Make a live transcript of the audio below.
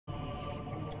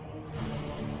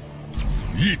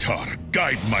Yitar,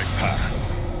 guide my path.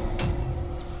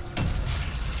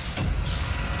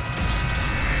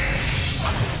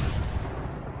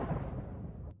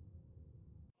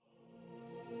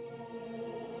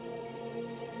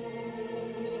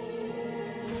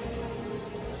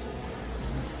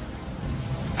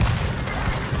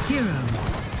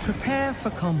 Heroes, prepare for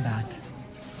combat.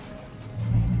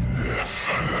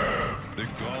 The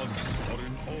gods are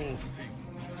in all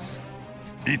things.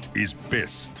 It is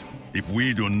best if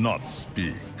we do not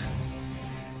speak.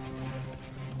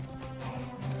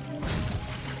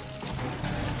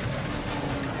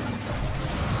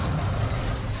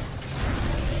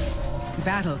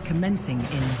 Battle commencing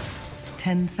in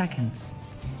 10 seconds.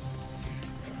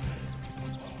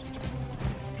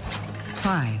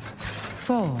 5,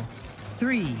 4,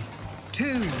 3,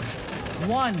 2,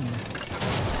 1.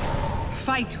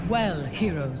 Fight well,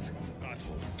 heroes.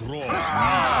 Draws near.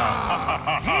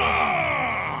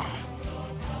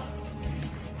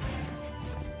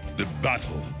 The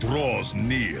battle draws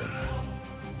near.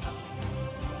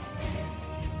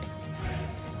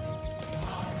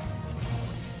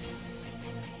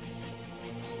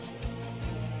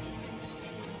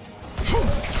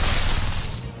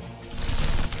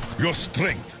 Your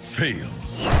strength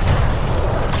fails.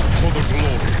 For the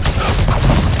glory.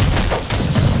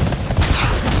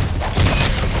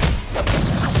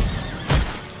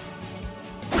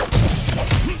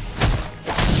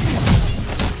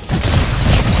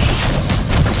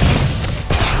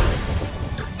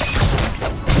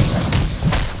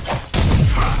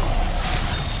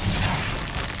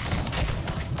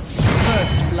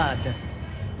 First blood.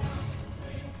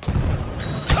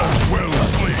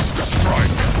 Well-placed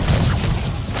strike.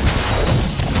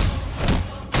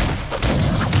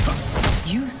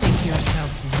 You think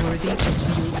yourself worthy to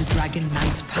wield the Dragon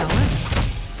Knight's power?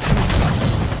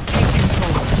 Take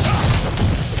control.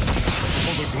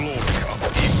 For the glory of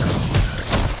Eagle.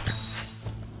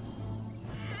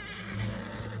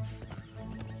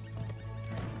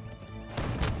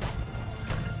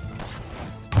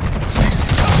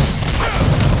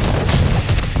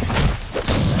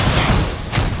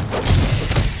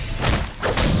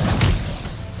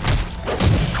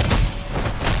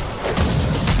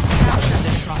 Capture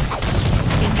the shrine.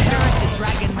 Inherit the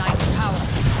Dragon Knight's power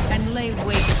and lay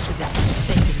waste to this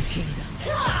forsaken kingdom.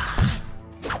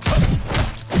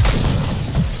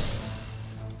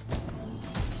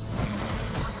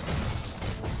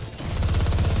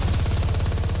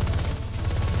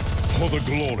 For the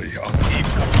glory of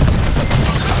Eagle.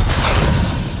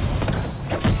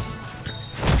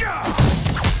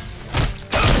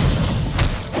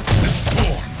 The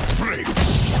storm breaks.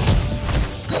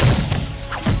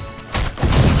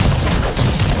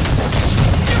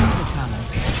 Choose a talent.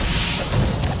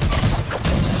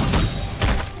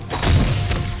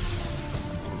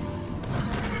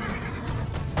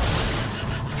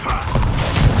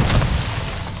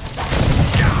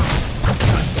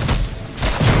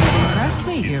 Impressed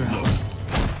me, hero.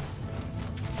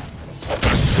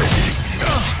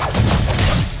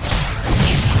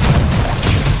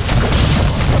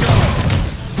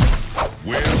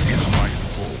 Where is my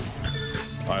foe?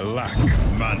 I lack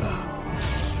mana.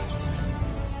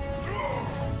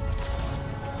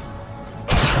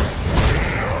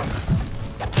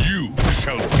 You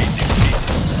shall be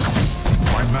defeated.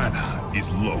 My mana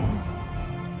is low.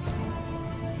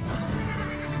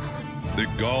 The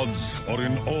gods are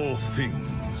in all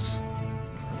things.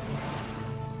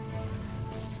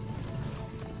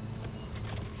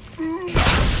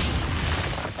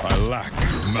 I lack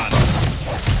mana.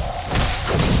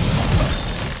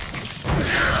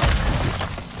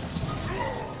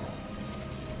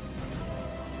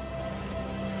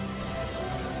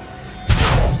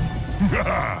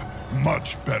 Much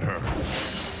better.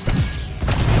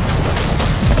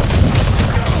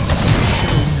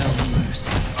 Show no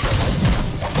mercy.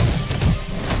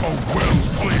 A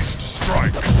well-placed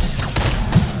strike.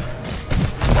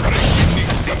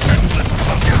 Beneath the endless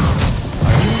thunder. I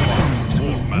will find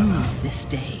more mana. This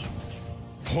day.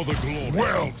 For the glory.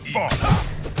 Well fought.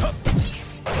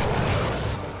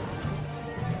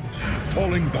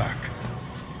 Falling back.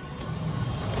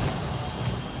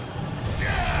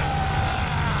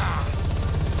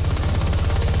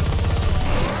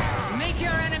 Make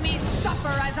your enemies suffer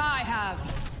as I have.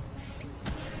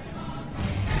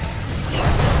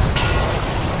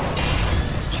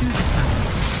 Choose a talent.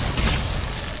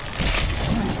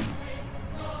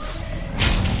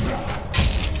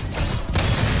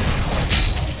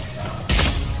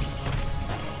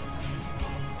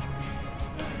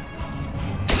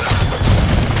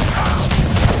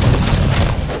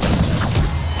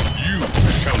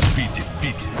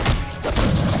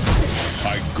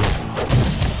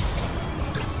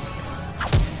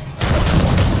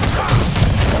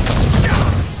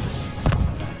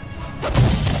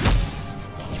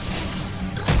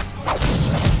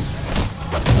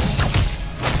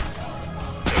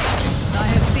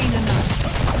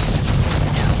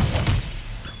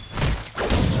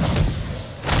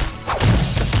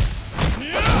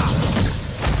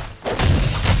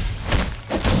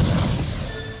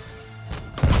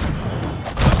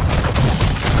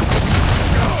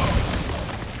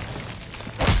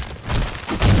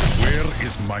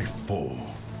 my foe?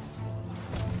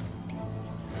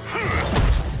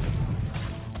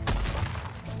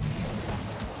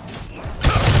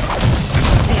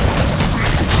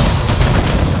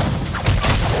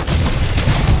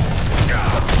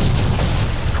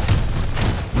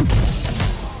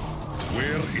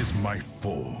 Where is my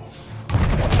foe?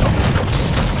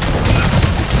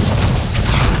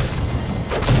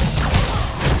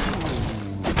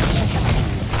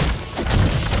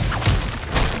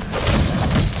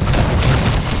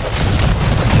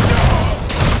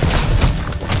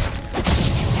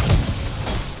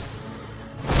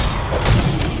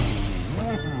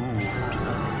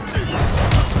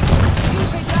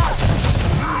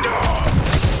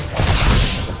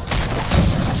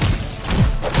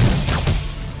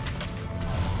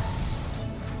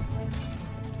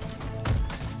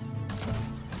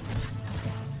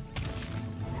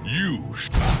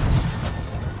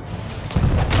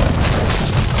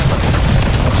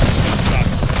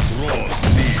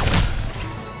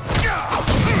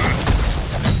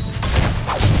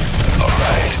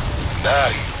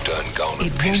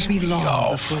 It won't be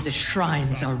long before the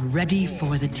shrines are ready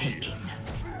for the taking.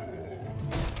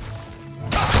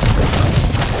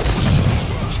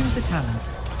 Choose a talent.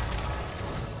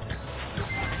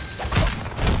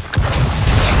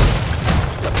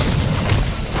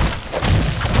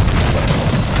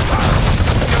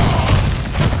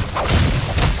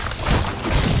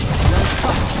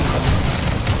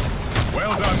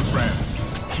 Well done, friends.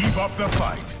 Keep up the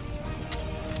fight.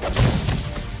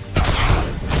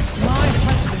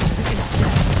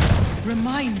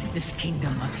 Remind this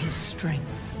kingdom of his strength.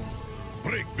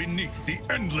 Break beneath the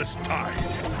endless tide.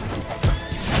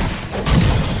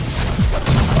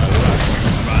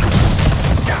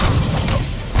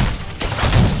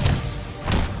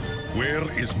 Where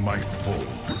is my foe?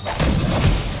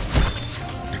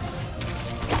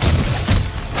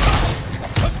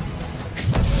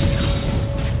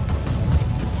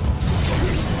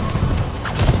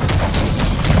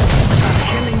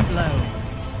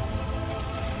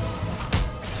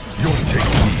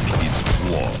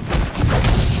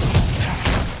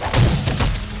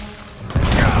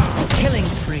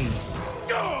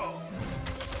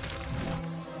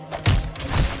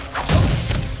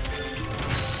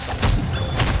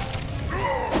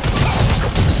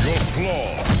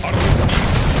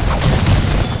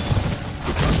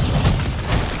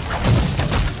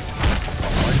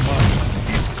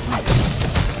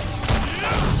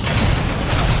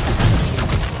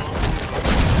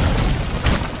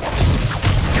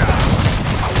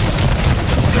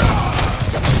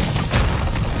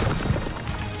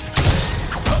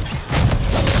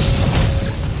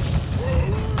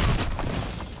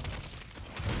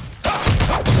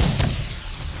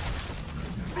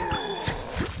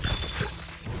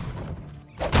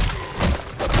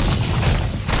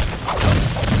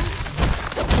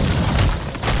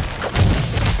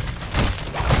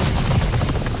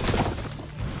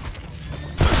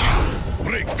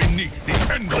 Beneath the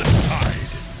endless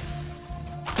tide.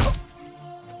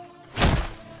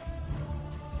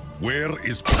 Where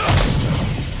is...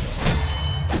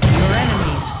 Your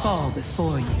enemies fall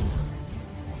before you.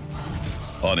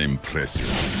 Unimpressive.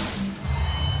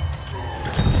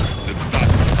 The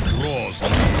battle draws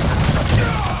near.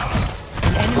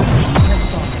 Enemy has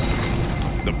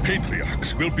fallen. The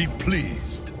patriarchs will be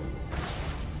pleased.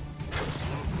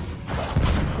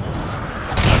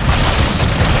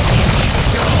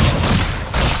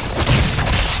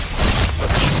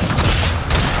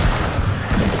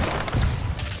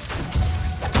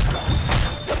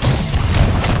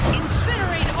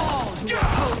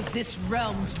 This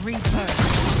realm's rebirth.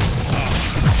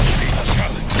 A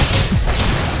challenge.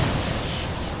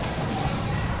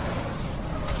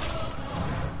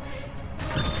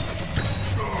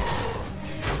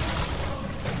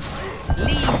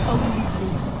 Leave only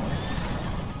ruins.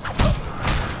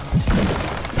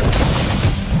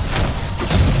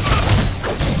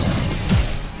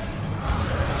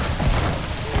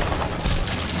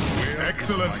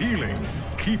 Excellent healing.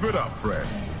 Keep it up, friend.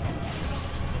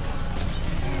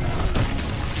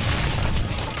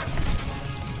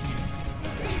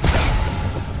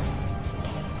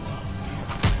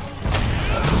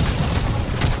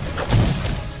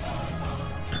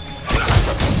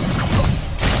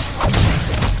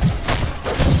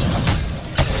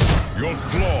 Your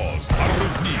flaws are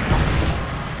revealed.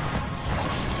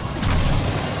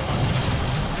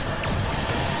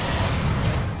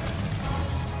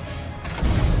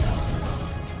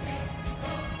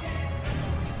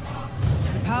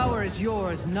 The power is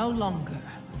yours no longer.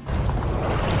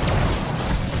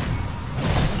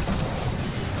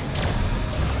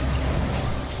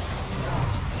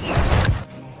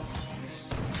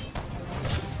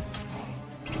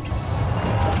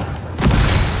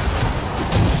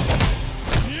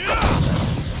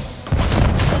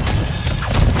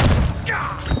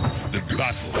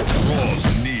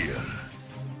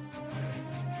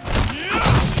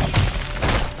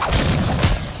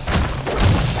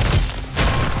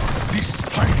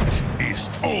 is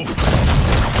over.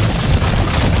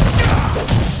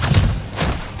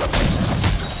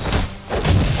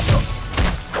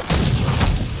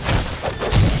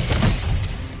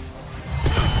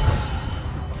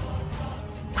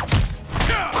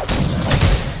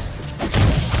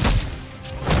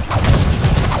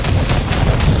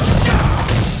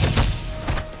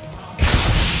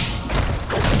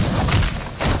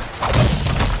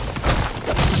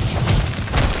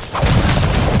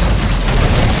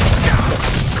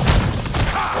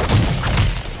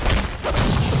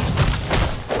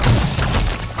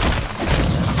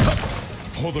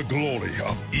 For the glory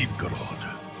of Evegarod.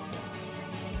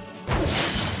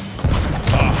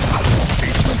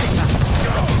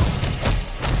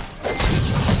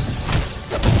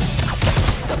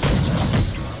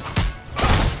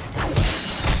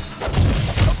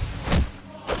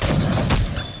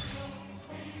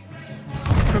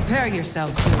 Prepare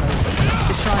yourselves, heroes.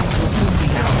 The shrines will soon be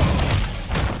out.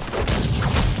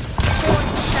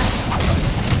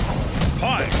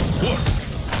 Fine work.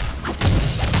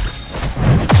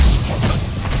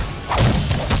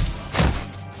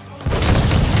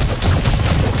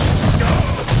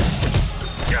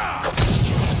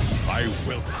 I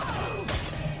will.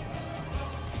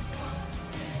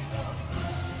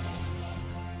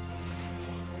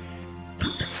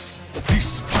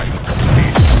 This fight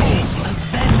is over.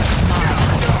 Avenge mine.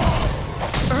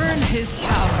 Earn his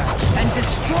power and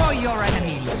destroy your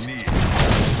enemies.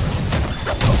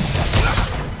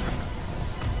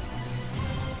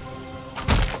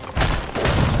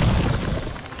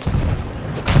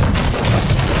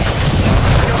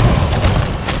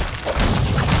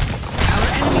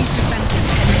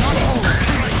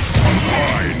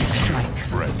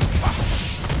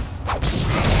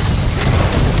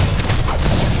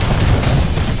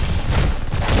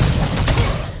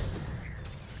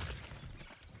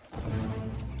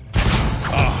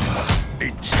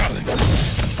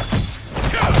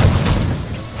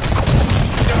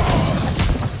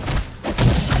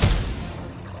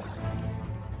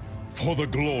 For the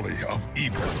glory of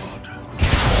Evegarod.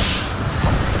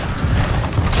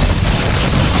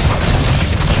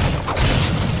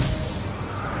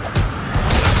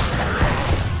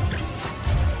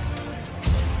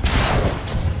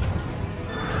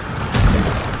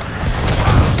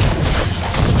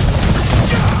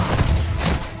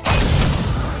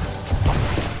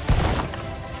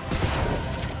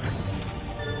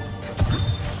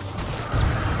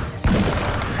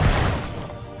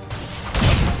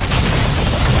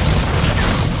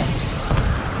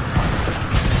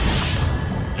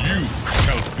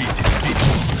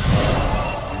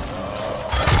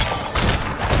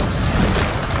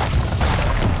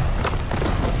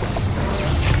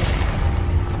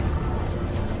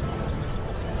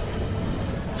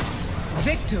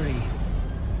 Victory!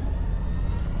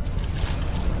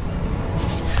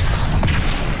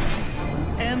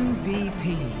 MVP.